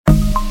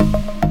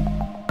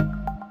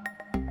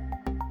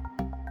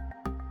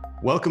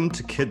Welcome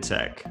to Kid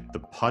Tech,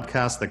 the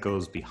podcast that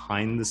goes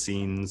behind the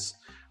scenes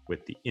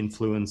with the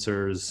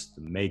influencers,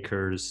 the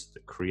makers,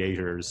 the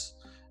creators,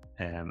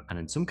 and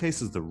in some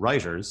cases, the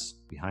writers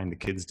behind the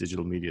kids'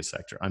 digital media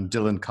sector. I'm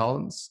Dylan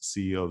Collins,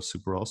 CEO of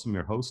Super Awesome,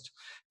 your host.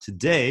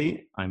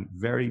 Today, I'm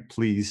very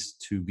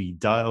pleased to be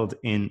dialed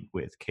in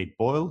with Kate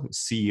Boyle, who's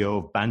CEO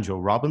of Banjo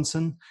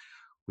Robinson,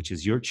 which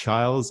is your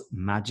child's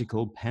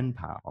magical pen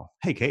pal.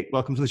 Hey, Kate,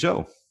 welcome to the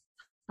show.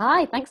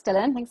 Hi, thanks,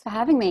 Dylan. Thanks for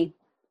having me.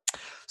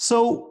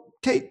 So,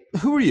 Kate,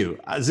 who are you?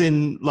 As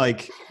in,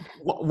 like,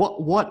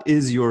 what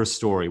is your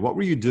story? What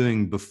were you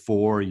doing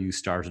before you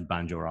started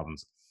Banjo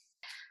Robinson?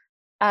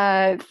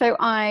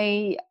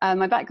 My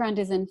background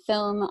is in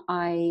film.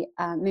 I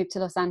moved to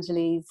Los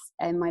Angeles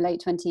in my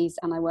late 20s,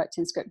 and I worked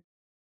in script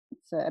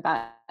for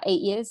about 8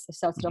 years. I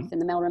started off in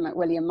the mailroom at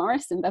William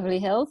Morris in Beverly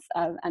Hills,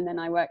 and then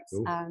I worked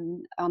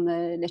on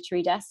the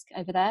literary desk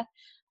over there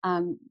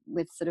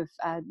with sort of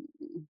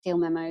deal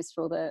memos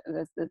for all the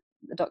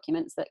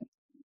documents that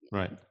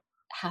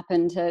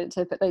happened to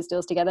put those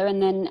deals together.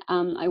 And then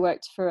I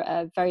worked for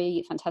a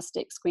very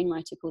fantastic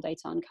screenwriter called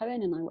Eitan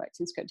Cohen, and I worked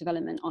in script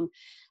development on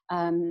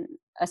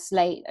a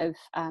slate of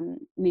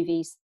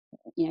movies,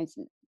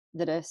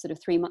 that are sort of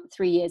 3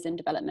 years in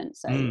development.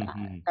 So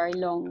very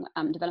long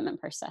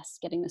development process,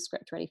 getting the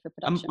script ready for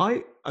production.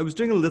 I was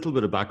doing a little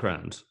bit of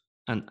background,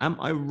 and am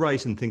I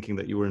right in thinking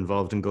that you were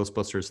involved in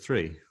Ghostbusters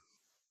 3?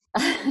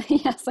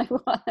 Yes, I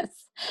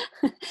was.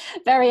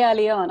 Very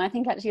early on. I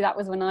think actually that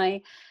was when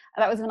I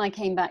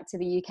came back to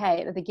the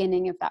UK at the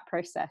beginning of that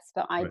process.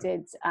 But I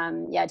did a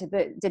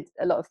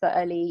lot of the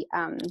early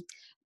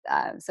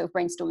sort of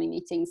brainstorming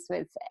meetings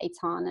with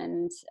Eitan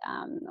and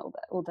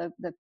all the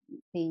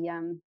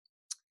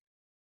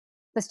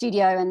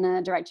studio and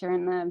the director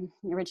and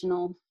the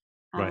original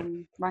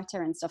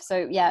writer and stuff.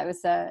 So yeah, it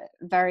was a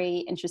very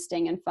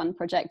interesting and fun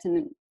project,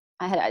 and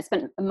I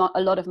spent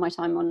a lot of my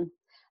time on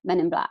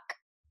Men in Black.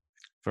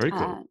 Very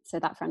cool. So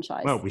that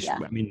franchise. Well,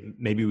 I mean,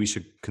 maybe we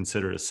should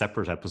consider a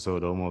separate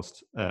episode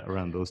almost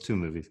around those two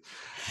movies.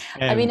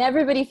 I mean,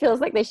 everybody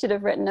feels like they should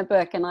have written a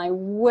book, and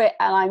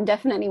I'm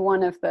definitely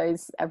one of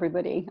those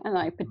everybody. And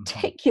I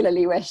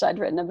particularly wish I'd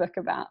written a book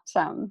about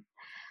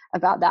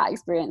that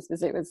experience,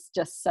 because it was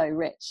just so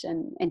rich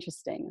and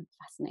interesting and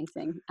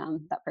fascinating,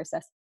 that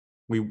process.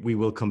 We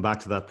will come back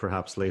to that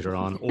perhaps later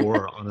on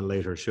or on a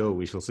later show,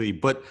 we shall see.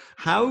 But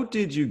how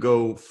did you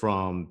go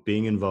from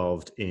being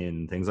involved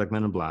in things like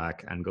Men in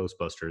Black and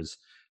Ghostbusters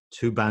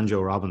to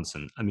Banjo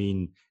Robinson? I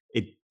mean,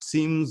 it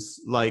seems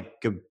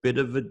like a bit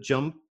of a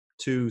jump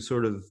to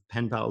sort of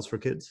pen pals for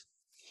kids.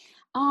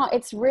 Oh,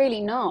 it's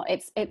really not.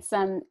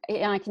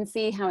 I can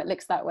see how it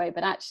looks that way,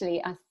 but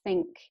actually I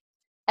think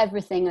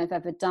everything I've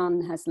ever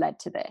done has led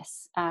to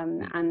this,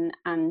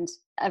 and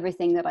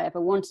everything that I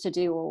ever wanted to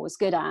do or was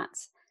good at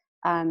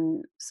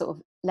sort of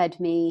led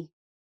me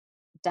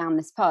down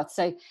this path.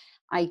 So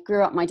I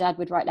grew up, my dad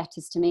would write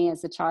letters to me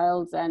as a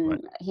child,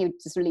 and he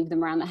would just leave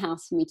them around the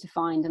house for me to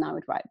find, and I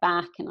would write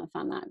back, and I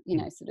found that,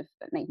 sort of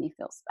it made me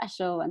feel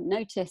special and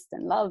noticed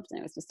and loved, and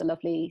it was just a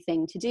lovely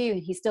thing to do.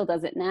 And he still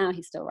does it now.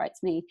 He still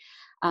writes me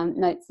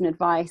notes and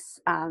advice,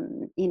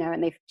 and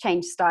they've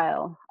changed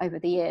style over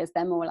the years.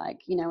 They're more like,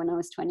 when I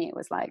was 20, it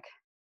was like,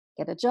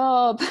 get a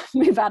job,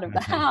 move out of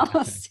the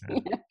house.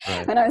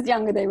 When I was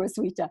younger, they were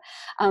sweeter.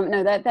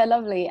 No, they're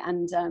lovely,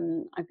 and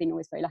I've been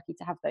always very lucky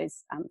to have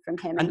those from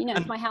him.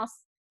 And my house.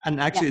 And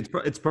actually,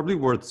 it's probably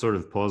worth sort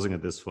of pausing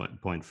at this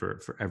point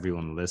for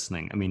everyone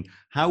listening. I mean,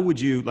 how would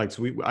you like?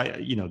 So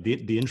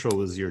the intro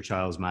was your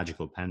child's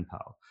magical pen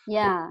pal.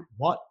 Yeah. But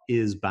what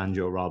is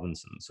Banjo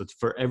Robinson? So it's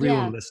for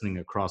everyone listening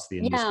across the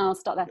industry. Yeah, I'll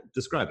start there.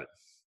 Describe it.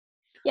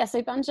 Yeah,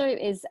 so Banjo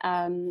is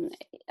a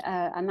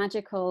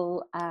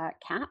magical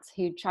cat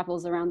who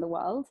travels around the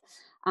world.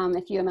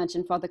 If you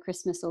imagine Father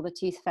Christmas or the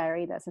Tooth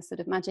Fairy, there's a sort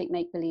of magic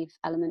make-believe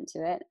element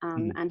to it.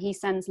 And he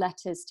sends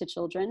letters to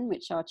children,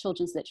 which are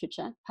children's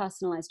literature,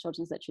 personalized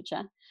children's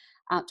literature,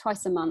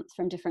 twice a month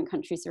from different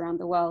countries around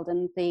the world.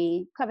 And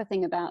the clever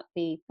thing about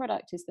the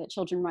product is that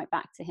children write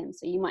back to him.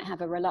 So you might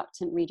have a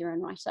reluctant reader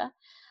and writer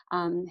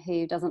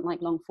who doesn't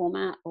like long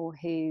format, or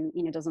who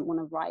doesn't want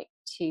to write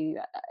a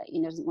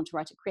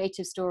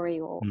creative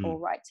story or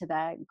write to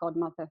their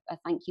godmother a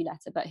thank you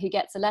letter, but who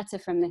gets a letter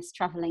from this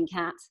traveling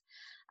cat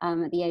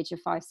at the age of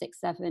 5, 6,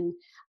 7,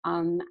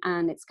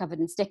 and it's covered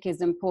in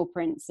stickers and paw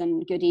prints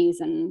and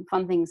goodies and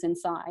fun things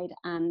inside.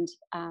 And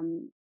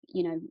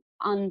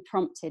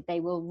unprompted,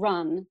 they will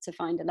run to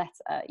find a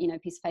letter,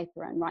 piece of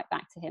paper, and write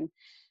back to him.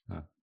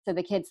 So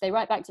the kids, they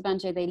write back to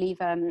Banjo, they leave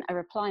a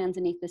reply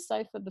underneath the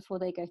sofa before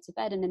they go to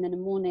bed, and then in the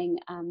morning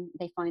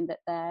they find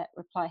that their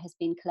reply has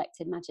been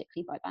collected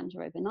magically by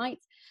Banjo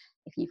overnight.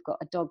 If you've got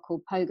a dog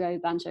called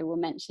Pogo, Banjo will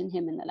mention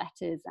him in the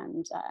letters,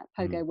 and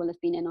Pogo will have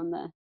been in on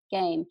the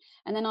game.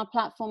 And then our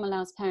platform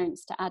allows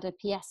parents to add a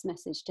PS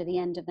message to the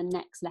end of the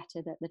next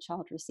letter that the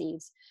child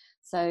receives.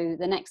 So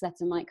the next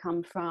letter might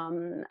come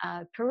from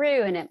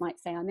Peru, and it might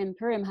say, I'm in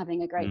Peru, I'm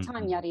having a great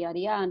time, yada, yada,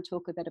 yada, and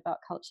talk a bit about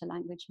culture,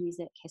 language,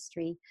 music,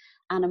 history,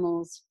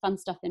 animals, fun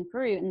stuff in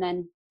Peru. And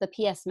then the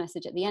PS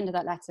message at the end of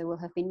that letter will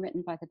have been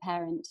written by the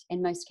parent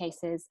in most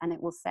cases, and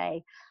it will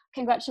say,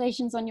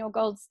 congratulations on your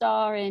gold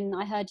star in,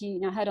 I heard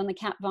on the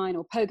Cat Vine,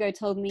 or Pogo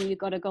told me you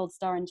got a gold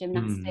star in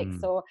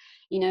gymnastics, or,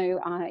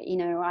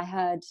 I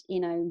heard,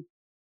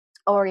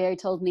 Oreo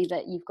told me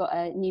that you've got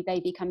a new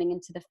baby coming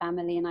into the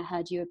family, and I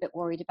heard you a bit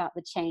worried about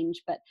the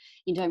change, but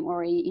you don't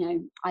worry,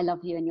 I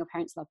love you and your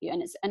parents love you.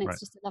 And it's Right.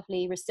 just a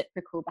lovely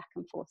reciprocal back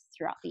and forth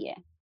throughout the year.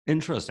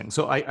 Interesting.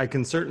 So I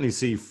can certainly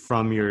see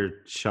from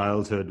your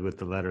childhood with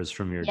the letters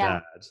from your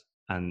dad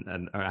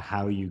and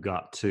how you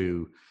got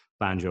to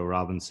Banjo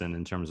Robinson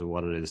in terms of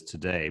what it is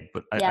today.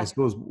 But I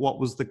suppose, what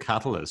was the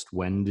catalyst?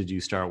 When did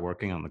you start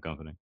working on the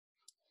company?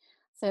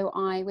 So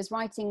I was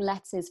writing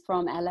letters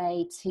from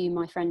LA to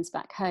my friends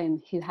back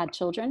home who had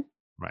children.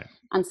 Right.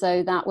 And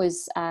so that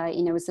was,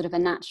 was sort of a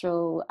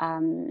natural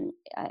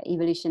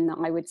evolution that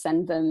I would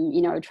send them,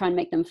 I would try and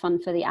make them fun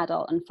for the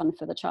adult and fun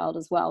for the child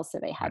as well. So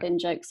they had in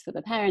jokes for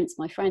the parents,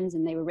 my friends,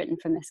 and they were written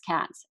from this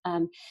cat.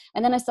 And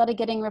then I started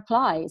getting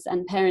replies,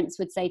 and parents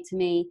would say to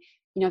me,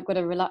 I've got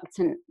a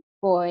reluctant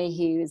boy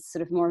who's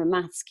sort of more of a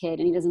maths kid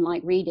and he doesn't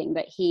like reading,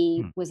 but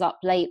he was up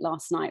late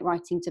last night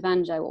writing to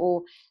Banjo.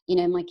 Or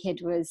my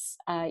kid was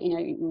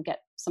you get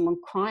someone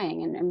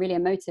crying and really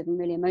emotive and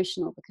really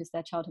emotional because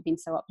their child had been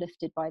so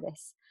uplifted by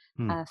this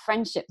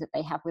friendship that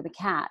they have with a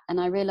cat.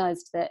 And I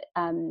realized that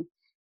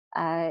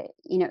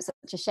it's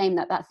such a shame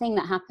that thing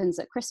that happens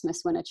at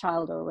Christmas when a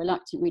child or a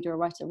reluctant reader or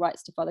writer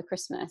writes to Father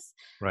Christmas,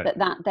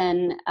 that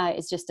then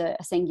is just a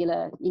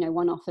singular,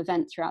 one-off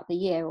event throughout the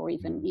year. Or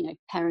even,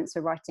 parents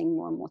are writing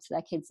more and more to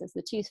their kids as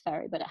the Tooth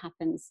Fairy, but it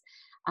happens,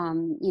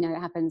 it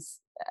happens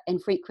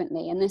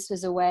infrequently. And this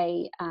was a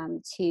way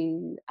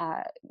to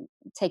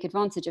take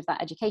advantage of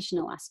that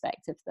educational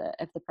aspect of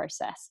the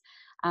process,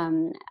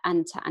 and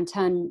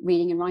turn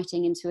reading and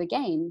writing into a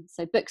game.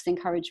 So books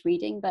encourage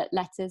reading, but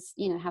letters,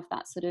 have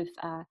that sort of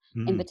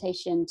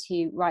invitation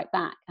to write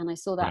back. And I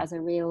saw that as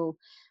a real,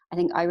 I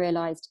think I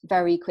realized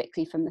very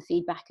quickly from the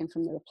feedback and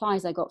from the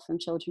replies I got from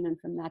children and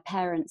from their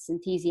parents'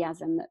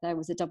 enthusiasm, that there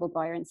was a double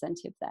buyer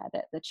incentive there,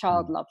 that the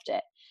child loved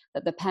it,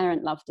 that the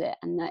parent loved it,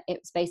 and that it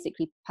was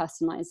basically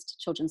personalized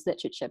children's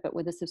literature, but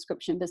with a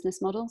subscription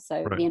business model.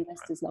 So the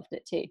investors loved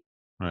it too.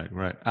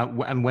 Right.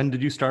 And when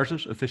did you start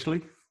it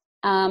officially?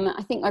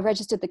 I think I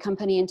registered the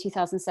company in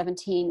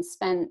 2017,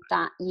 spent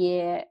that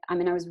year, I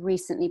was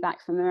recently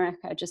back from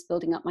America, just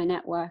building up my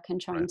network and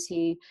trying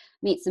to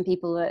meet some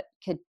people that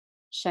could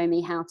show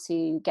me how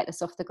to get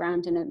this off the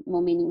ground in a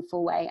more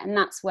meaningful way. And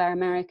that's where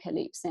America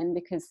loops in,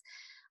 because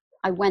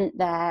I went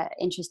there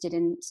interested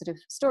in sort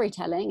of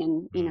storytelling,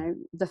 and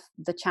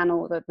the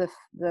channel,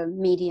 the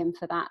medium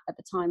for that at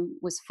the time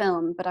was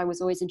film, but I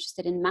was always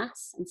interested in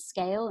mass and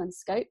scale and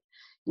scope.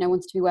 I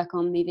wanted to work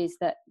on movies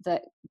that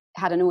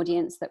had an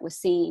audience, that was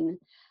seen,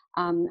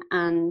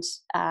 and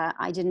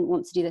I didn't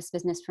want to do this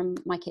business from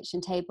my kitchen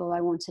table.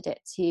 I wanted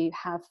it to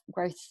have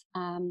growth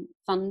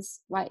funds,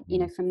 right?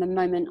 From the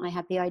moment I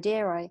had the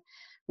idea, I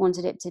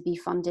wanted it to be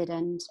funded,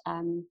 and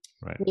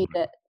knew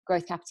that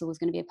growth capital was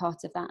going to be a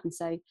part of that. And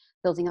so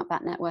building up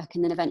that network,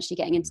 and then eventually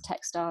getting into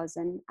Techstars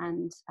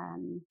and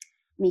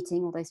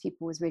meeting all those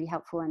people was really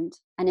helpful and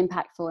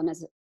impactful. And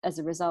as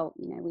a result,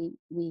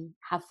 we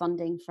have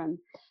funding from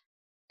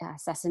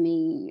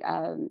Sesame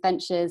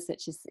Ventures,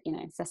 which is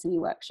Sesame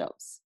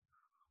Workshops,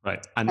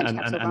 right, and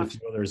a few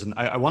others. And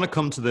I want to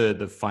come to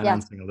the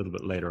financing a little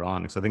bit later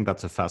on, because I think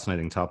that's a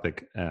fascinating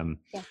topic,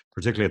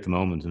 particularly at the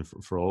moment, and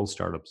for all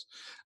startups.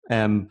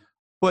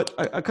 But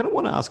I kind of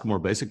want to ask a more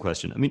basic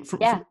question.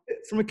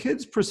 From a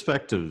kid's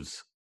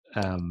perspective,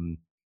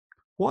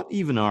 what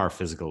even are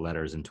physical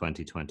letters in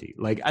 2020?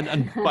 Like,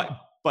 and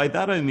by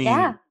that I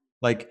mean,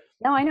 like,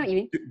 no, I know what you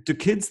mean. Do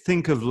kids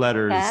think of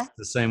letters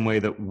the same way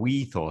that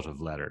we thought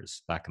of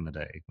letters back in the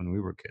day when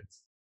we were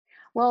kids?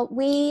 Well,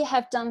 we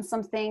have done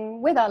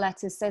something with our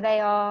letters. So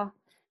they are,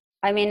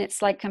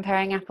 it's like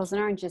comparing apples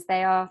and oranges.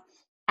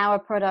 Our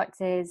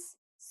product is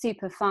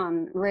super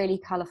fun, really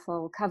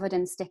colorful, covered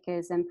in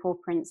stickers and paw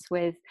prints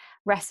with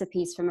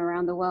recipes from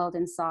around the world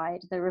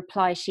inside. The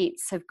reply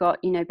sheets have got,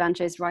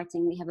 Banjo's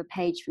writing. We have a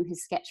page from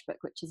his sketchbook,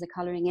 which is a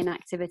coloring in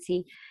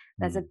activity.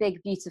 There's a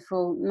big,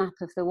 beautiful map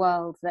of the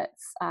world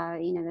that's,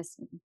 this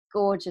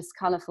gorgeous,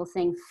 colorful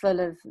thing full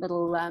of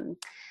little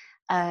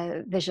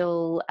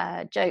visual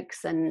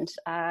jokes and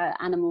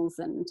animals,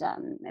 and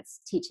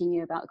it's teaching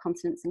you about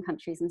continents and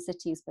countries and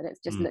cities, but it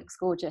just looks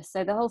gorgeous.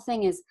 So the whole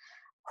thing is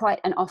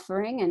quite an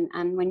offering,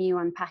 and when you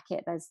unpack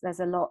it, there's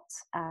a lot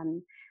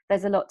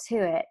to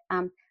it,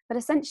 but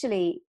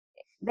essentially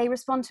they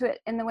respond to it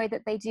in the way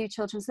that they do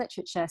children's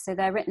literature. So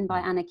they're written by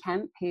Anna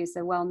Kemp, who's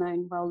a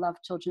well-known,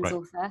 well-loved children's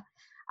author,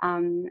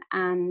 and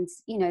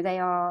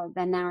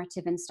they're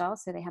narrative in style,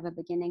 so they have a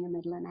beginning, a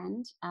middle, and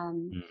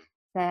end.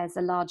 There's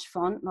a large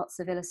font, lots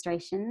of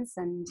illustrations,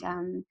 and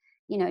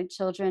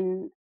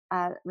children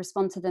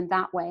respond to them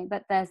that way.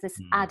 But there's this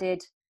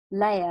added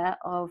layer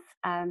of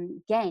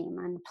game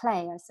and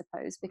play, I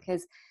suppose,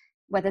 because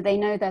whether they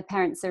know their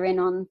parents are in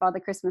on Father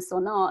Christmas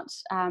or not,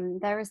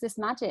 there is this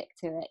magic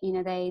to it. You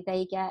know,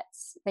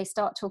 they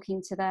start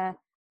talking to their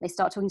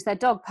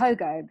dog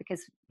Pogo,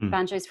 because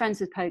Banjo's friends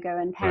with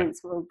Pogo, and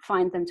parents will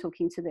find them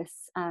talking to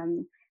this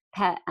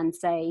pet and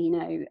say, you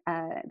know,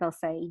 they'll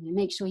say, you know,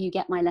 make sure you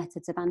get my letter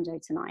to Banjo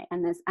tonight,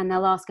 and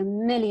they'll ask a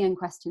million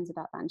questions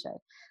about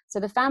Banjo. So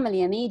the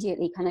family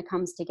immediately kind of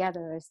comes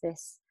together as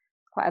this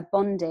quite a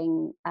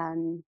bonding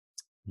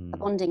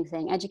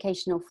thing,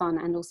 educational, fun,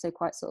 and also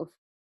quite sort of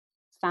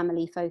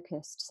family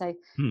focused. So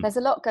there's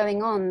a lot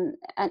going on,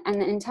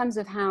 and in terms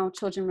of how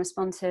children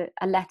respond to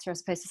a letter as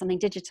opposed to something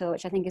digital,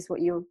 which I think is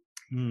what you're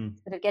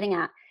sort of getting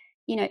at,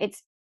 you know,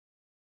 it's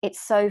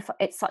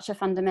such a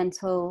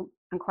fundamental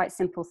and quite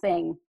simple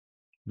thing.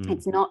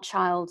 It's not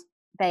child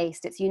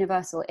based, it's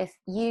universal. If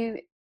you,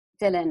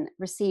 Dylan,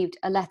 received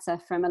a letter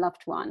from a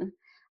loved one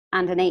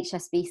and an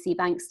HSBC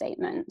bank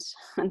statement,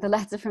 and the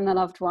letter from the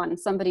loved one,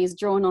 somebody's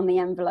drawn on the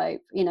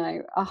envelope, you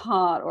know, a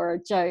heart or a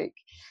joke,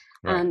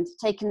 and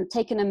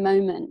taken a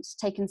moment,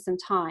 taken some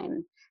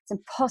time, it's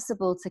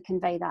impossible to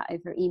convey that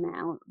over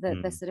email.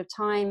 The sort of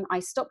time I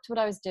stopped what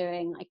I was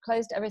doing, I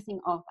closed everything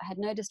off, I had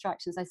no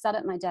distractions, I sat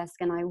at my desk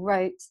and I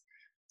wrote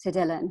to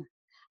Dylan,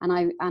 and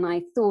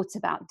I thought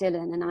about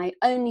Dylan, and I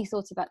only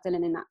thought about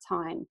Dylan in that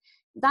time.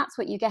 That's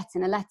what you get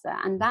in a letter.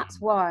 And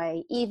that's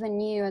why even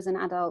you as an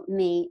adult,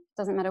 me,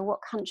 doesn't matter what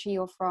country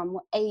you're from,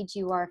 what age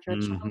you are, if you're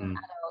a child or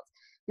adult,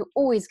 you're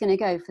always going to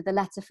go for the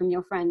letter from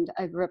your friend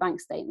over a bank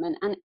statement.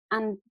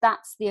 And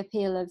that's the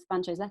appeal of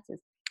Banjo's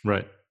letters.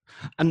 Right.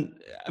 And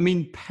I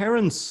mean,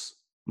 parents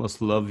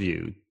must love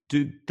you.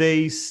 Do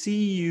they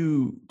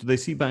see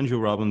Banjo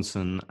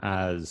Robinson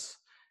as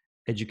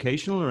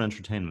educational or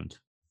entertainment?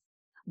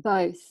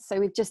 Both. So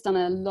we've just done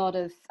a lot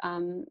of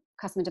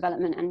customer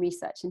development and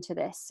research into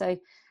this. So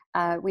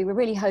we were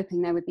really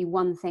hoping there would be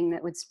one thing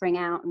that would spring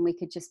out and we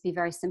could just be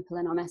very simple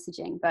in our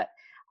messaging. But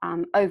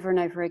over and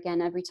over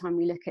again, every time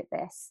we look at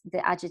this,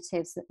 the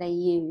adjectives that they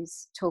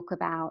use talk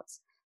about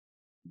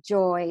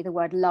joy. The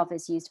word love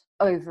is used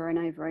over and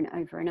over and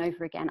over and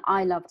over again.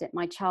 I loved it.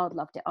 My child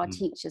loved it. Our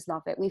teachers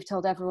love it. We've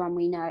told everyone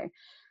we know.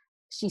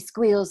 She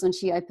squeals when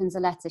she opens a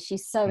letter.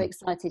 She's so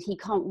excited. He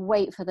can't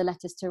wait for the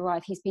letters to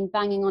arrive. He's been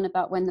banging on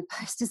about when the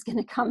post is going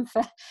to come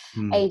for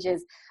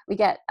ages. We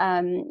get,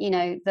 you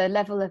know, the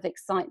level of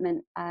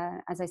excitement,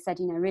 as I said,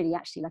 you know, really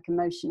actually like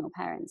emotional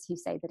parents who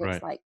say that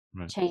it's like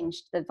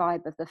changed the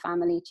vibe of the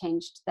family,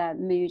 changed the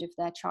mood of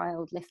their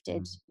child,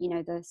 lifted, you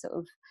know, the sort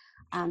of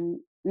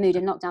mood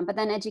in lockdown. But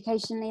then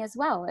educationally as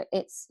well,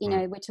 it's, you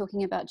know, we're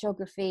talking about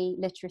geography,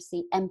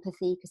 literacy,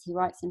 empathy, because he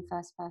writes in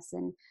first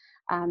person.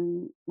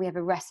 We have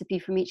a recipe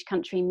from each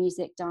country,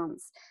 music,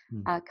 dance,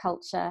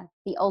 culture.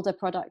 The older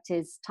product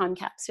is time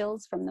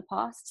capsules from the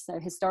past, so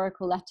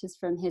historical letters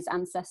from his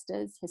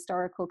ancestors,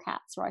 historical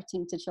cats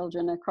writing to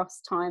children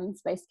across time,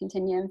 space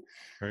continuum.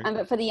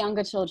 But for the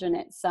younger children,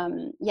 it's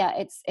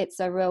it's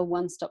a real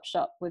one-stop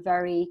shop. We're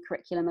very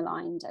curriculum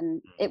aligned,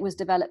 and it was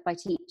developed by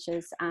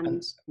teachers.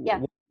 And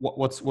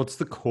what's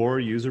the core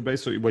user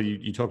base? So, well,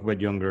 you talk about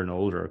younger and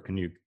older. Can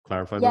you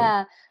clarify that?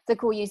 Yeah, the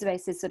core user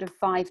base is sort of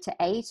 5 to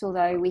 8,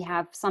 although we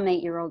have some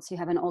 8-year-olds who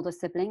have an older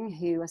sibling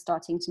who are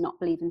starting to not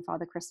believe in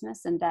Father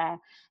Christmas, and they're,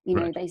 you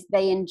know,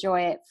 they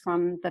enjoy it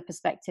from the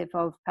perspective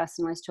of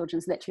personalized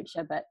children's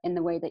literature, but in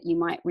the way that you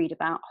might read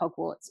about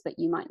Hogwarts, but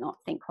you might not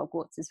think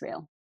Hogwarts is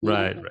real.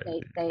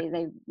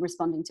 They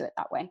responding to it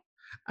that way.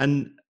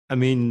 And I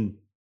mean,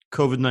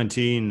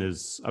 COVID-19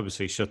 has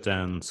obviously shut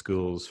down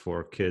schools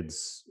for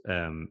kids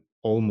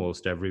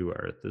almost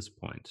everywhere at this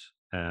point.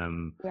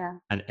 And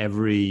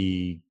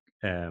every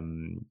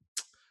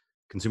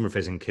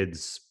consumer-facing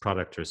kids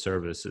product or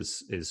service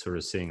is sort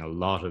of seeing a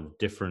lot of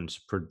different,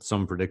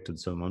 some predicted,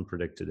 some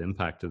unpredicted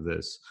impact of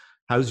this.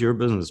 How's your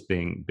business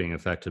being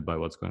affected by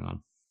what's going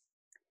on?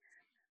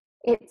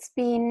 It's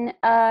been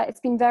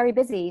very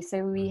busy.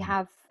 So we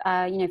have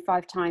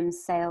 5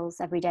 times sales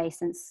every day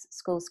since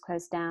schools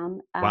closed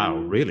down. Wow,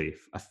 really?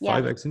 A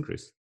 5x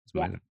increase? That's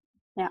amazing.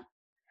 Yeah.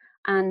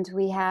 And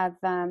we have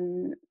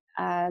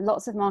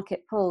lots of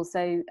market pull.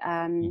 So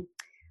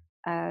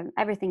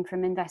everything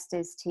from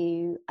investors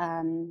to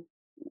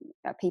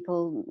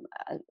people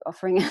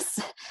offering us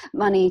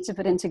money to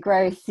put into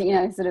growth, you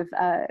know, sort of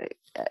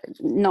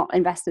not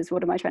investors.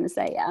 What am I trying to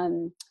say?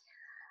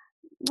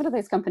 What are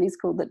those companies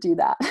called that do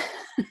that?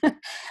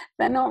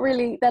 They're not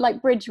really, they're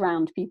like bridge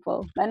round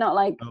people. They're not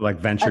like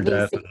venture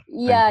debt.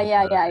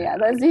 Yeah.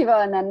 Those people,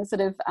 and then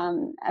sort of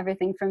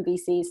everything from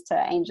VCs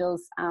to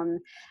angels, and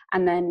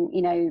then,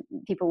 you know,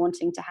 people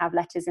wanting to have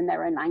letters in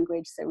their own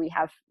language. So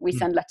we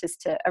send letters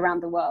to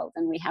around the world,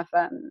 and we have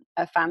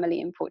a family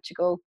in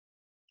Portugal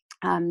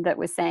that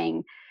was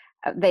saying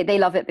they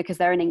love it because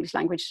they're an English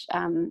language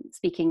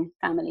speaking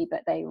family,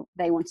 but they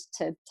wanted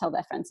to tell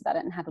their friends about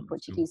it and have a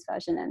Portuguese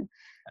version. And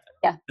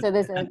so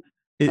there's a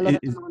lot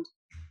of demand.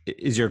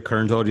 Is your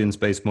current audience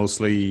base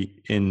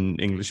mostly in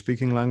English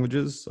speaking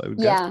languages, I would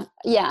guess?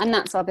 Yeah, and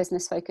that's our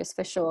business focus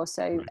for sure.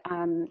 So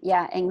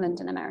England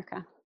and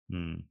America.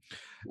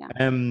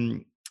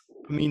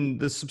 I mean,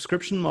 the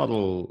subscription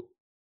model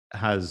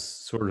has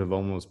sort of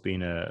almost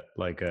been a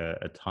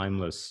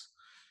timeless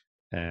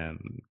um,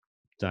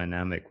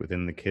 dynamic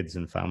within the kids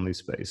and family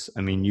space.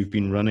 I mean, you've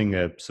been running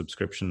a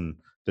subscription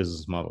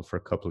business model for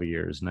a couple of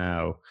years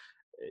now.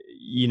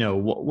 You know,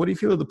 what do you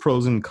feel are the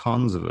pros and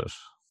cons of it?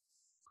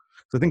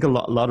 So I think a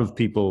lot of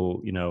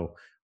people, you know,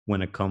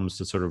 when it comes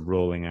to sort of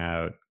rolling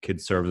out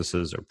kids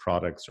services or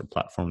products or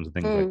platforms and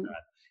things like Mm.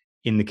 that,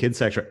 in the kids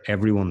sector,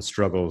 everyone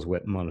struggles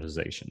with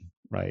monetization,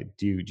 right?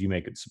 Do you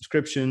make it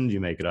subscription? Do you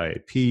make it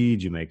IAP?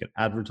 Do you make it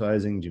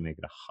advertising? Do you make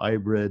it a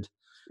hybrid?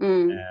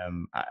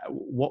 Mm.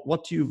 What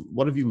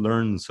have you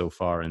learned so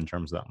far in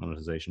terms of that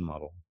monetization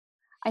model?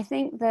 I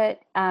think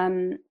that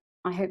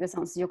I hope this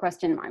answers your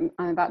question.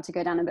 I'm about to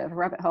go down a bit of a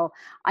rabbit hole.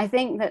 I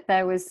think that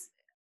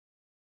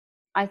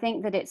I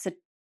think that it's a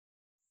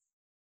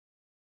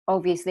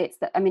obviously it's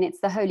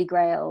the holy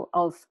grail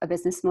of a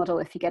business model.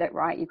 If you get it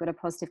right, you've got a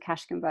positive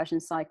cash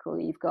conversion cycle.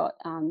 You've got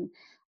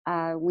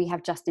we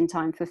have just in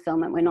time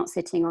fulfillment. We're not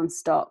sitting on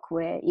stock.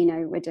 We're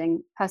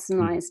doing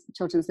personalized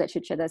children's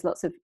literature. There's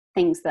lots of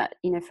things that,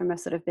 from a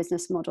sort of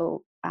business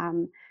model,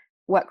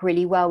 work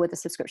really well with the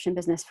subscription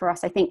business for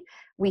us. I think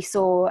we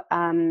saw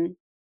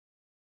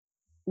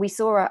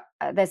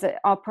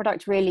our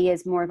product really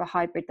is more of a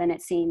hybrid than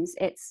it seems.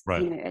 It's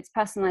Right. It's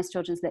personalized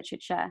children's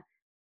literature,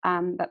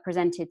 but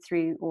presented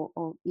through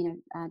or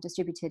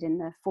distributed in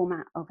the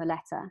format of a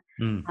letter.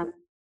 Mm.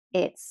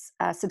 It's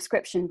a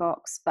subscription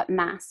box, but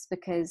mass,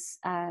 because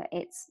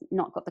it's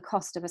not got the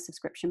cost of a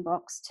subscription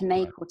box to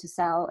make or to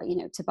sell,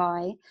 to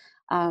buy.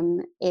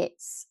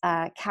 It's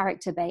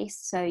character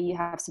based, so you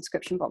have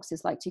subscription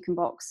boxes like Toucan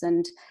Box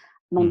and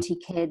Monty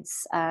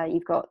Kids.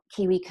 You've got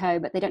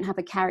KiwiCo, but they don't have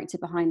a character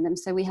behind them.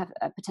 So we have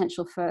a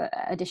potential for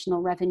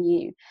additional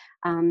revenue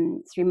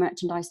through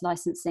merchandise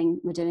licensing.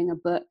 We're doing a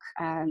book,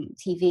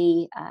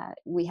 TV.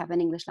 We have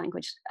an English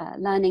language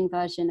learning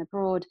version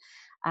abroad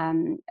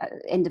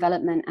in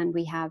development, and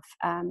we have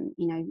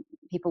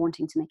people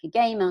wanting to make a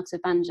game out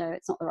of Banjo.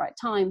 It's not the right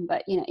time,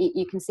 but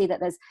you can see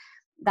that there's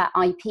that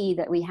IP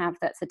that we have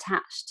that's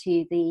attached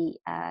to the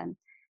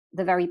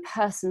very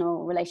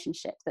personal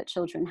relationship that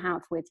children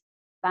have with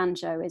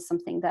Banjo is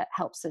something that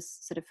helps us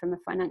sort of from a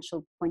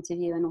financial point of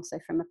view and also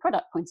from a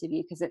product point of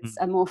view, because it's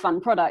a more fun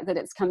product that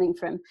it's coming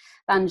from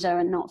Banjo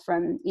and not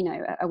from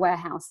a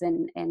warehouse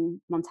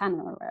in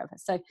Montana or wherever.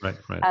 So Right.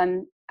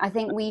 I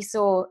think we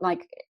saw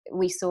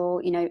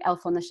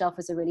Elf on the Shelf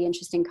as a really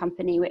interesting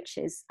company, which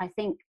is, I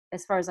think,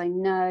 as far as I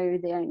know,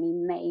 the only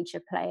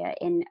major player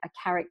in a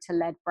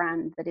character-led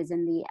brand that is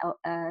in the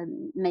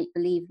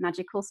make-believe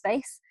magical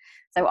space.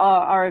 So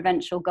our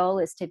eventual goal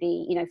is to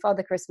be,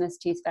 Father Christmas,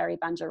 Tooth Fairy,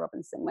 Banjo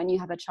Robinson. When you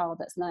have a child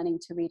that's learning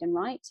to read and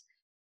write,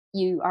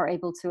 you are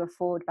able to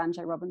afford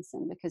Banjo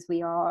Robinson, because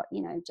we are,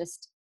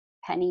 just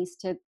pennies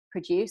to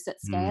produce at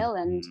scale,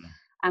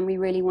 and we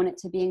really want it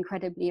to be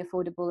incredibly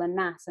affordable and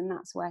mass. And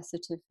that's where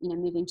sort of,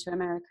 moving to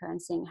America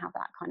and seeing how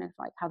that kind of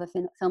like how the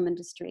film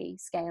industry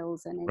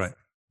scales and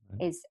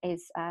is a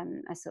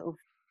sort of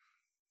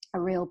a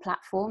real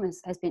platform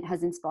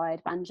has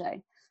inspired Banjo.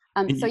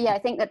 So yeah, I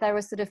think that there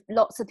were sort of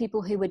lots of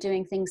people who were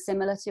doing things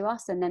similar to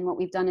us, and then what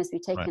we've done is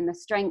we've taken the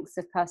strengths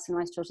of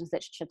personalized children's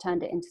literature,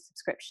 turned it into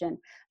subscription,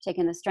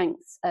 taken the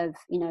strengths of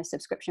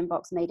subscription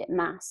box, made it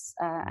mass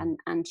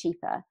and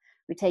cheaper.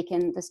 We've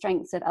taken the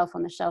strengths of Elf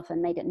on the Shelf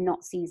and made it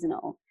not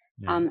seasonal.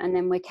 And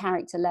then we're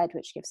character led,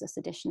 which gives us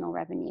additional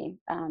revenue.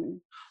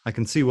 I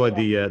can see why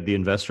the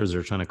investors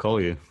are trying to call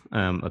you.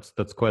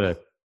 That's quite a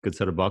good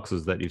set of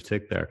boxes that you've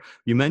ticked there.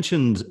 You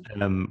mentioned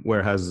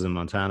warehouses in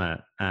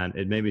Montana, and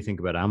it made me think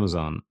about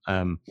Amazon.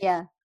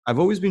 I've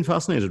always been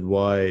fascinated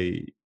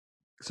why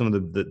some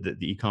of the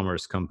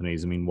e-commerce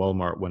companies, I mean,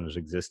 Walmart when it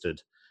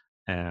existed,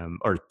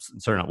 or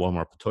sorry, not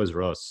Walmart, but Toys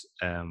R Us,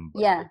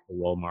 but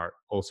Walmart,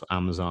 also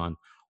Amazon,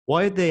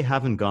 why they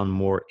haven't gone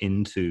more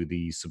into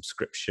the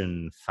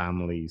subscription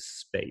family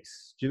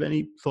space. Do you have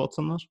any thoughts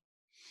on that?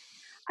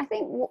 I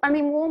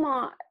mean,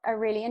 Walmart are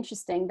really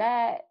interesting.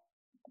 Their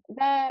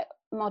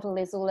model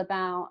is all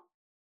about,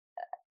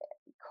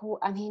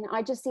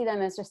 I just see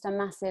them as just a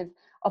massive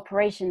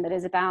operation that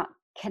is about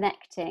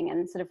connecting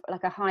and sort of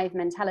like a hive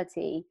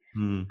mentality.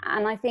 And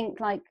I think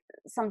like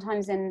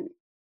sometimes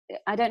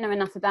I don't know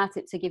enough about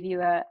it to give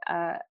you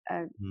a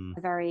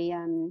very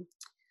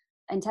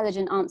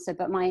intelligent answer,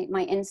 but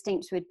my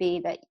instinct would be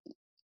that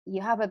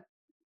you have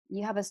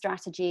a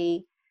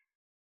strategy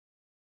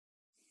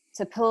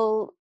to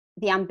pull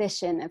the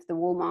ambition of the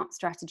Walmart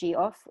strategy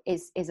off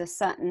is a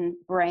certain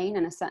brain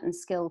and a certain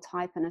skill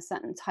type and a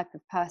certain type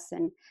of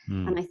person.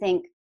 And I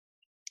think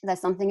there's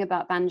something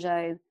about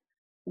Banjo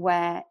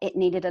where it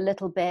needed a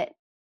little bit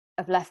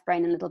of left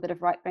brain and a little bit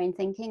of right brain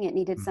thinking. It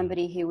needed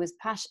somebody who was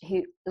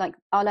who, like,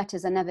 our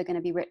letters are never going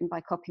to be written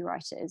by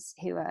copywriters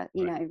who are,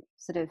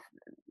 sort of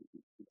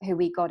who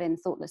we got in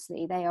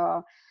thoughtlessly. They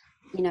are,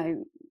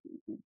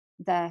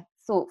 they're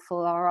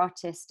thoughtful. Our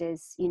artist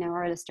is,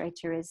 our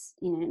illustrator is,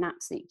 an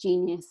absolute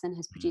genius and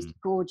has produced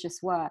gorgeous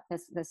work.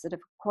 There's sort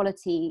of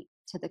quality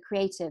to the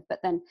creative, but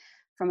then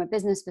from a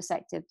business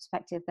perspective,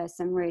 there's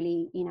some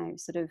really,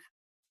 sort of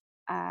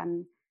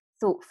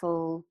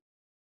thoughtful,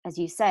 as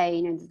you say.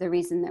 You know, the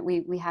reason that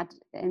we had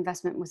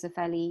investment was a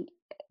fairly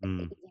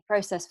easy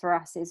process for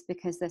us is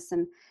because there's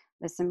some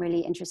really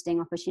interesting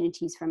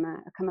opportunities from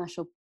a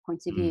commercial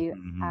point of view.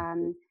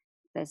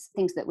 There's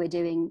things that we're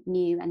doing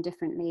new and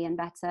differently and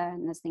better,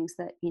 and there's things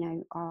that, you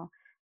know, are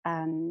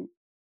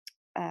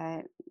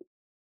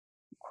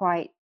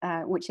quite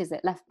which is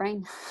it, left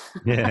brain?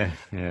 Yeah.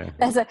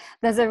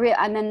 there's a real,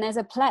 and then there's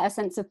a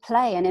sense of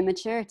play and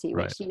immaturity,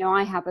 which, Right. you know,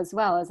 I have as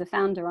well as a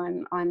founder.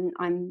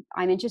 I'm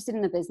interested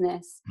in the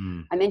business.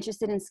 I'm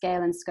interested in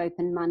scale and scope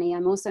and money.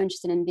 I'm also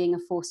interested in being a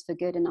force for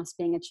good and us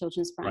being a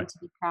children's brand to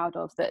be proud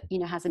of, that, you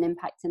know, has an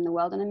impact in the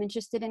world. And I'm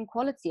interested in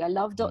quality. I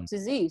love Dr.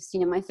 Seuss.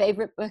 You know, my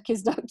favorite book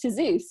is Dr.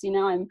 Seuss. You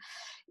know, I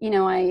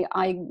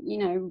you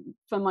know,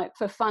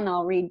 for fun,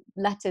 I'll read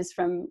letters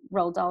from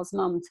Roald Dahl's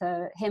mum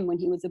to him when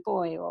he was a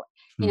boy, or,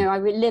 you know, I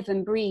live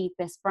and breathe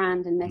this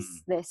brand and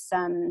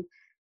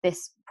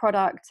this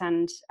product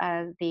and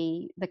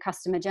the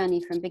customer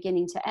journey from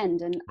beginning to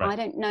end. And I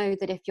don't know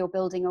that if you're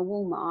building a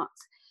Walmart,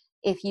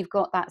 if you've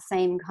got that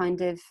same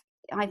kind of,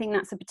 I think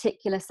that's a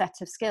particular set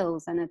of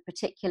skills and a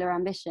particular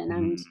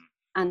ambition.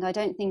 And I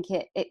don't think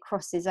it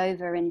crosses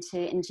over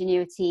into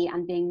ingenuity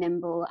and being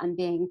nimble and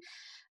being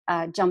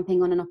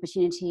jumping on an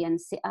opportunity. And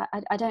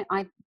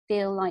I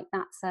feel like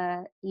that's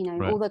you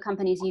know, all the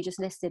companies you just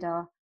listed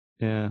are.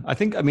 Yeah, I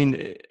think, I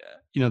mean,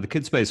 you know, the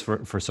kid space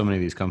for so many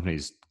of these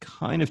companies,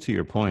 kind of to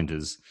your point,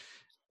 is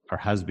or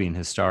has been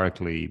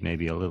historically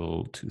maybe a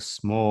little too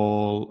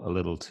small, a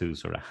little too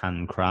sort of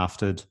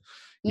handcrafted,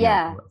 you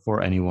know,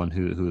 for anyone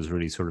who has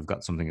really sort of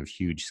got something of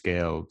huge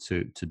scale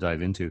to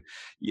dive into.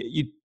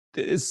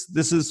 This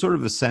is sort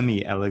of a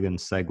semi-elegant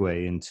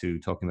segue into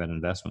talking about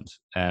investment.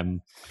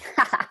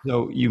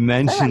 So you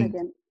mentioned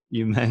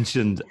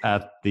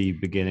at the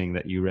beginning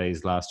that you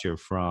raised last year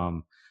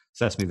from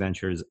Sesame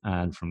Ventures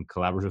and from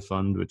Collaborative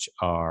Fund, which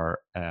are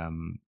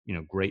you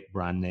know, great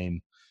brand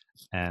name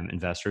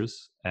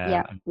investors,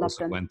 and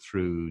also went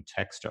through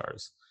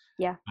Techstars.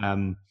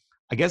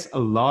 I guess a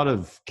lot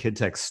of kid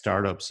tech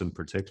startups in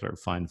particular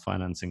find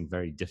financing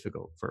very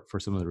difficult for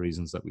some of the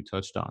reasons that we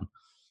touched on.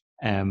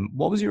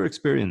 What was your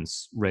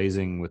experience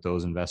raising with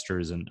those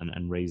investors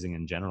and raising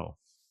in general?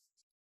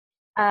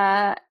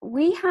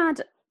 We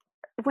had,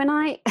 when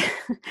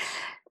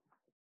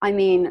I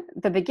mean,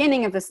 the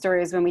beginning of the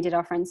story is when we did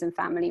our friends and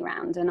family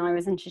round, and I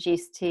was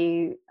introduced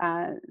to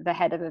the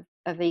head of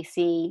a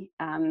VC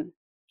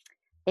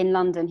in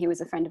London, who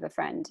was a friend of a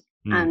friend.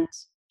 And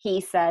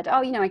he said,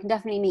 oh, you know, I can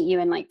definitely meet you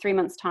in like 3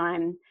 months'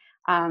 time.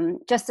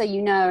 Just so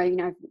you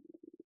know,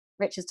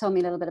 Rich has told me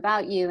a little bit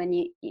about you, and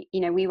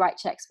you know, we write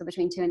checks for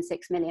between 2 and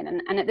 6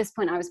 million. And at this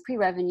point I was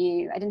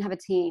pre-revenue. I didn't have a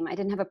team. I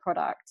didn't have a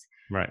product.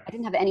 I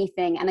didn't have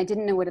anything. And I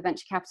didn't know what a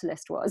venture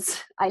capitalist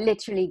was. I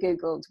literally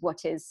Googled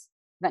what is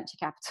venture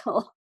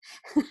capital.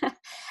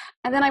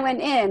 And then I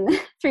went in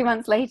 3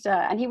 months later,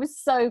 and he was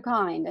so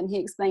kind, and he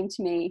explained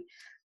to me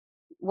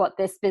what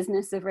this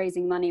business of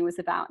raising money was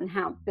about and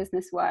how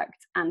business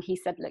worked. And he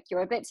said, look,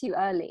 you're a bit too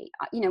early.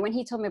 You know, when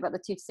he told me about the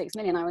 2 to 6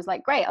 million, I was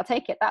like, great, I'll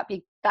take it.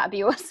 That'd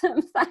be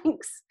awesome.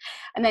 Thanks.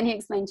 And then he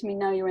explained to me,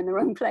 no, you're in the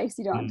wrong place.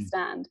 You don't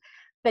understand.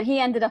 But he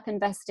ended up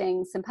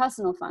investing some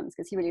personal funds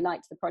because he really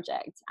liked the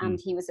project. And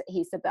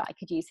he said that I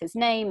could use his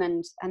name,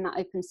 and that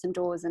opened some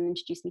doors and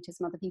introduced me to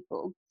some other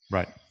people.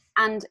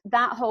 And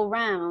that whole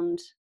round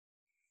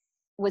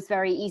was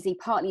very easy,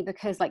 partly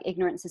because like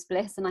ignorance is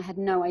bliss, and I had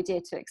no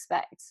idea to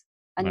expect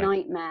a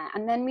nightmare.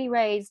 And then we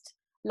raised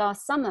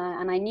last summer,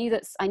 and I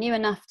knew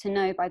enough to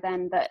know by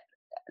then that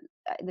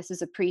this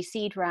is a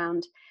pre-seed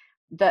round,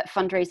 that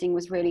fundraising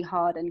was really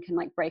hard and can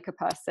like break a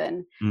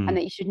person, and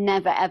that you should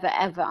never, ever,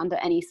 ever under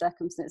any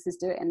circumstances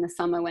do it in the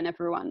summer when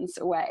everyone's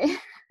away.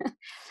 So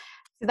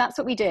that's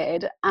what we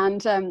did.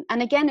 And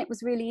again, it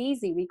was really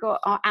easy. We got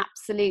our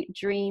absolute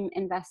dream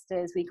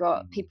investors. We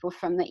got people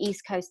from the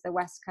East Coast, the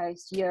West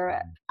Coast,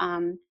 Europe,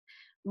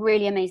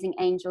 really amazing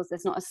angels.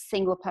 There's not a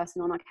single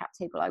person on our cap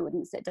table I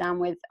wouldn't sit down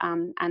with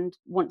and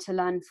want to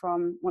learn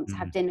from, want to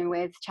have dinner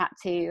with, chat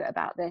to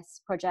about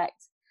this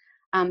project.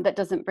 That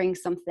doesn't bring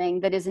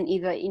something that isn't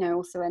either, you know,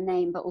 also a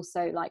name, but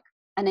also like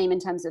a name in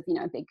terms of, you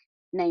know, a big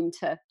name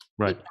to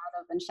be proud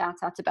of and shout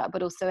out about,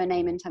 but also a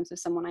name in terms of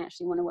someone I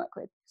actually want to work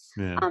with.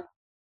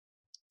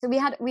 So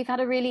we've had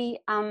a really,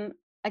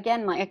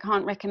 again, like I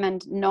can't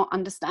recommend not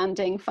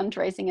understanding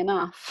fundraising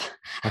enough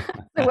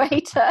as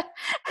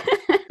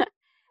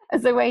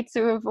a way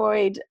to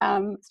avoid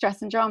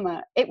stress and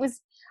drama.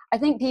 I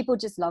think people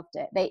just loved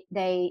it.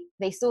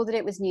 They saw that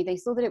it was new. They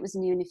saw that it was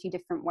new in a few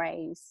different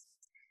ways.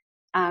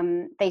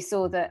 They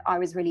saw that I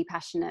was really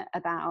passionate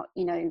about,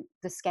 you know,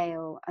 the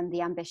scale and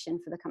the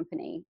ambition for the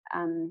company,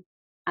 and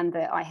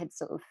that I had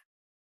sort of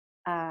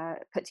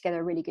put together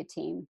a really good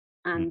team.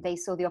 And they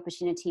saw the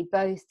opportunity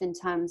both in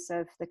terms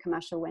of the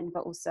commercial win,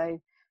 but also,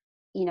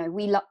 you know,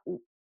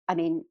 I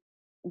mean,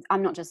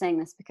 I'm not just saying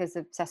this because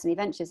of Sesame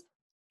Ventures.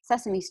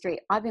 Sesame Street,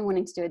 I've been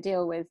wanting to do a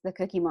deal with the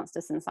Cookie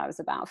Monster since I was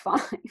about 5.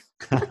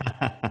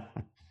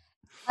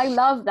 I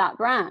love that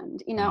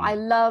brand. You know, Mm. I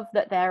love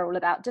that they're all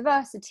about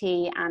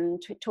diversity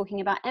and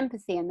talking about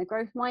empathy and the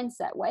growth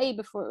mindset way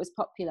before it was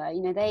popular.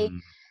 You know, Mm.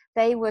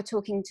 they were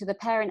talking to the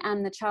parent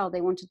and the child.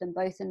 They wanted them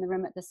both in the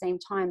room at the same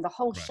time. The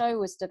whole Right. show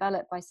was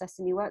developed by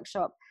Sesame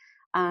Workshop,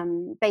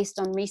 based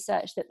on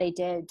research that they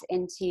did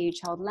into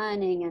child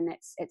learning, and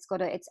it's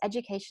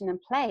education and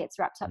play. It's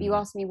wrapped up. You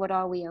asked me, what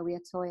are we? Are we a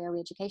toy? Are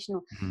we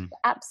educational?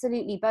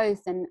 Absolutely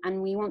both.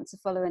 And we want to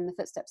follow in the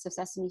footsteps of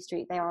Sesame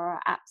Street. They are our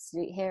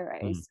absolute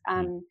heroes.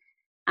 And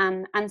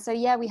so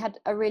yeah, we had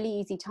a really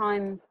easy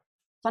time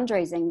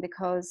fundraising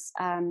because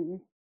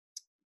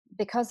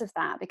of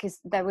that,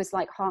 because there was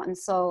like heart and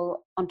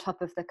soul on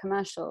top of the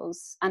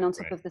commercials and on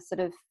top Right. of the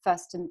sort of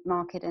first to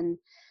market and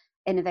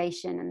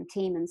innovation and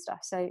team and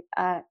stuff. So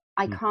I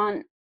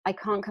can't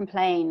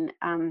complain.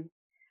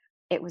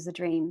 It was a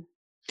dream,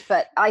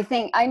 but I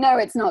know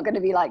it's not going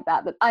to be like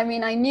that. But I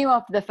mean, I knew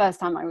after the first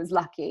time I was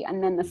lucky,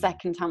 and then the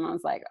second time I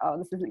was like, oh,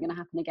 this isn't going to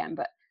happen again.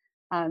 But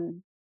Well,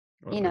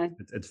 you know,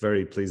 it's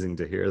very pleasing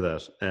to hear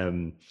that.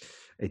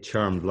 A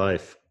charmed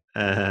life.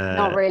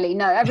 not really.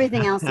 No,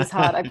 everything else is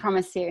hard. I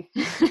promise you.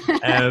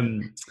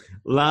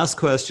 Last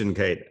question,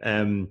 Kate.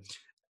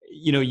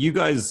 You know, you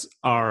guys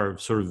are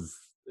sort of,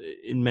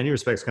 in many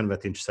respects, kind of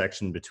at the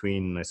intersection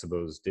between, I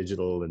suppose,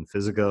 digital and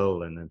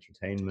physical, and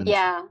entertainment,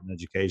 Yeah. and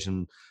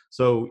education.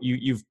 So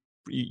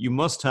you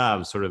must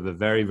have sort of a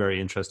very, very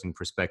interesting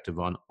perspective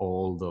on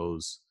all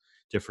those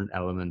different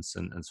elements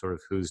and sort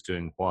of who's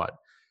doing what.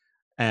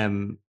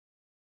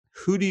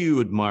 Who do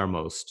you admire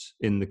most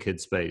in the kid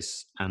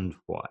space, and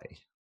why?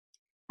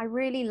 I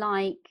really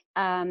like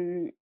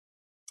a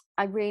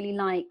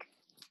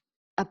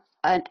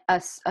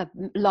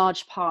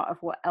large part of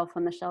what Elf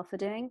on the Shelf are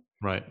doing.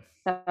 Right.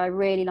 So I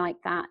really like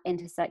that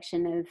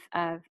intersection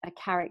of a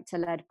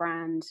character-led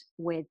brand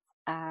with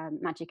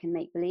magic and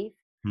make-believe.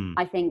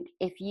 I think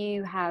if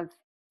you have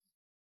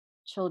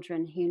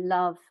children who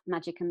love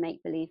magic and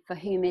make-believe, for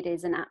whom it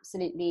is an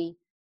absolutely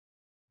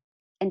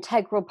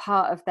integral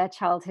part of their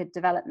childhood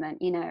development,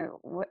 you know,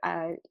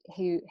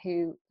 who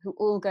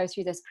all go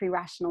through this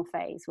pre-rational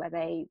phase where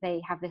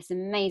they have this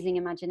amazing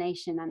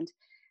imagination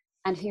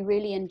and who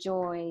really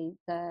enjoy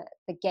the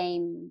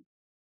game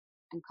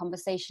and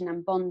conversation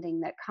and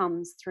bonding that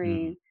comes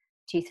through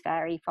Tooth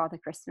Fairy, Father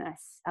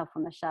Christmas, Elf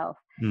on the Shelf.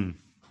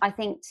 I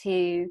think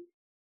to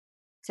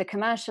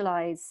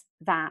commercialize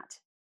that,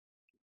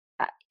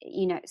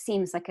 you know, it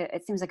seems like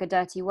a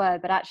dirty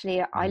word, but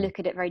actually I look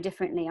at it very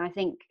differently. I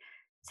think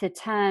to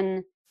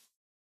turn,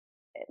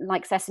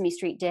 like Sesame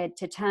Street did,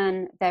 to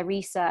turn their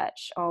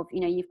research of, you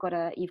know, you've got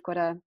a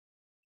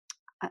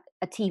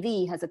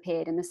TV has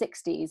appeared in the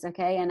 60s,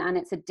 okay, and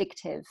it's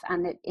addictive,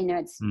 and it, you know,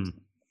 it's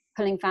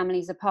pulling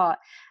families apart,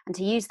 and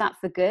to use that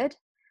for good,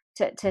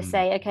 to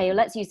say, okay, well,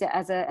 let's use it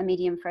as a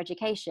medium for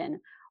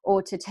education, or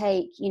to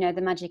take, you know,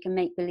 the magic and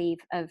make believe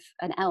of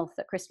an elf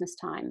at Christmas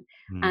time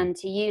and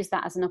to use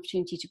that as an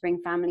opportunity to bring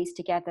families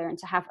together and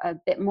to have a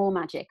bit more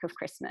magic of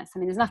Christmas. I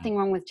mean, there's nothing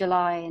wrong with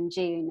July and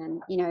June,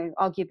 and, you know,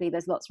 arguably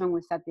there's lots wrong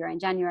with February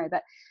and January,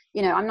 but,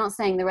 you know, I'm not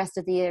saying the rest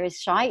of the year is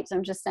shite.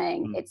 I'm just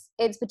saying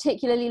it's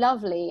particularly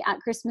lovely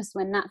at Christmas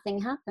when that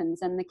thing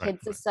happens and the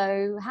kids are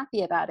so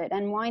happy about it.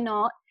 And why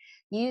not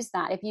use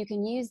that? If you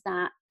can use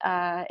that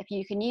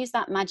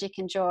magic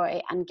and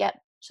joy and get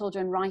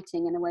children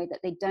writing in a way that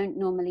they don't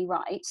normally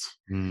write,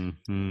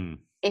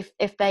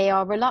 if they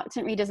are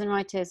reluctant readers and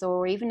writers,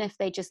 or even if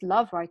they just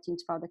love writing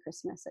to Father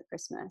Christmas at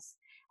Christmas,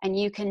 and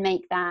you can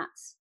make that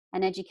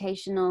an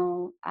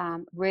educational,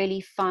 really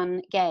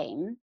fun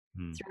game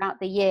throughout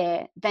the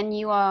year, then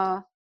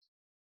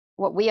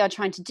what we are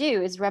trying to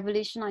do is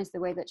revolutionize the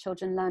way that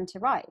children learn to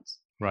write.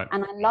 Right.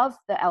 And I love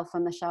the Elf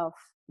on the Shelf,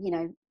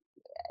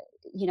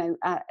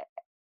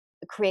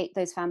 create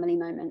those family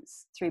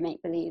moments through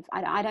make believe.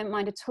 I don't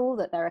mind at all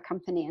that they're a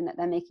company and that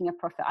they're making a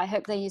profit. I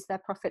hope they use their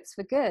profits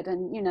for good,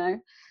 and, you know,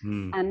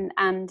 and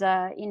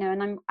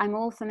I'm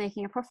all for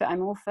making a profit.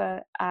 I'm all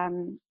for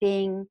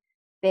being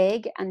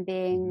big and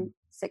being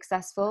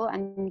successful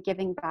and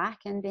giving back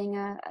and being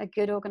a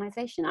good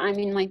organization. I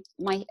mean,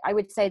 I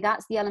would say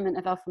that's the element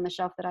of Elf on the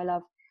Shelf that I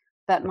love,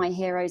 but my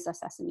heroes are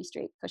Sesame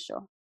Street for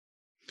sure.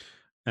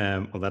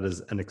 Well, that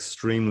is an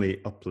extremely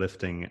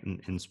uplifting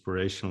and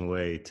inspirational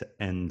way to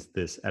end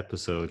this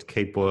episode.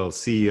 Kate Boyle,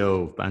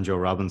 CEO of Banjo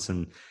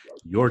Robinson,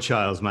 your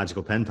child's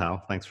magical pen pal.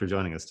 Thanks for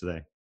joining us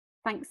today.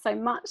 Thanks so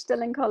much,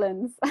 Dylan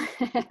Collins.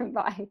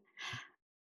 Bye.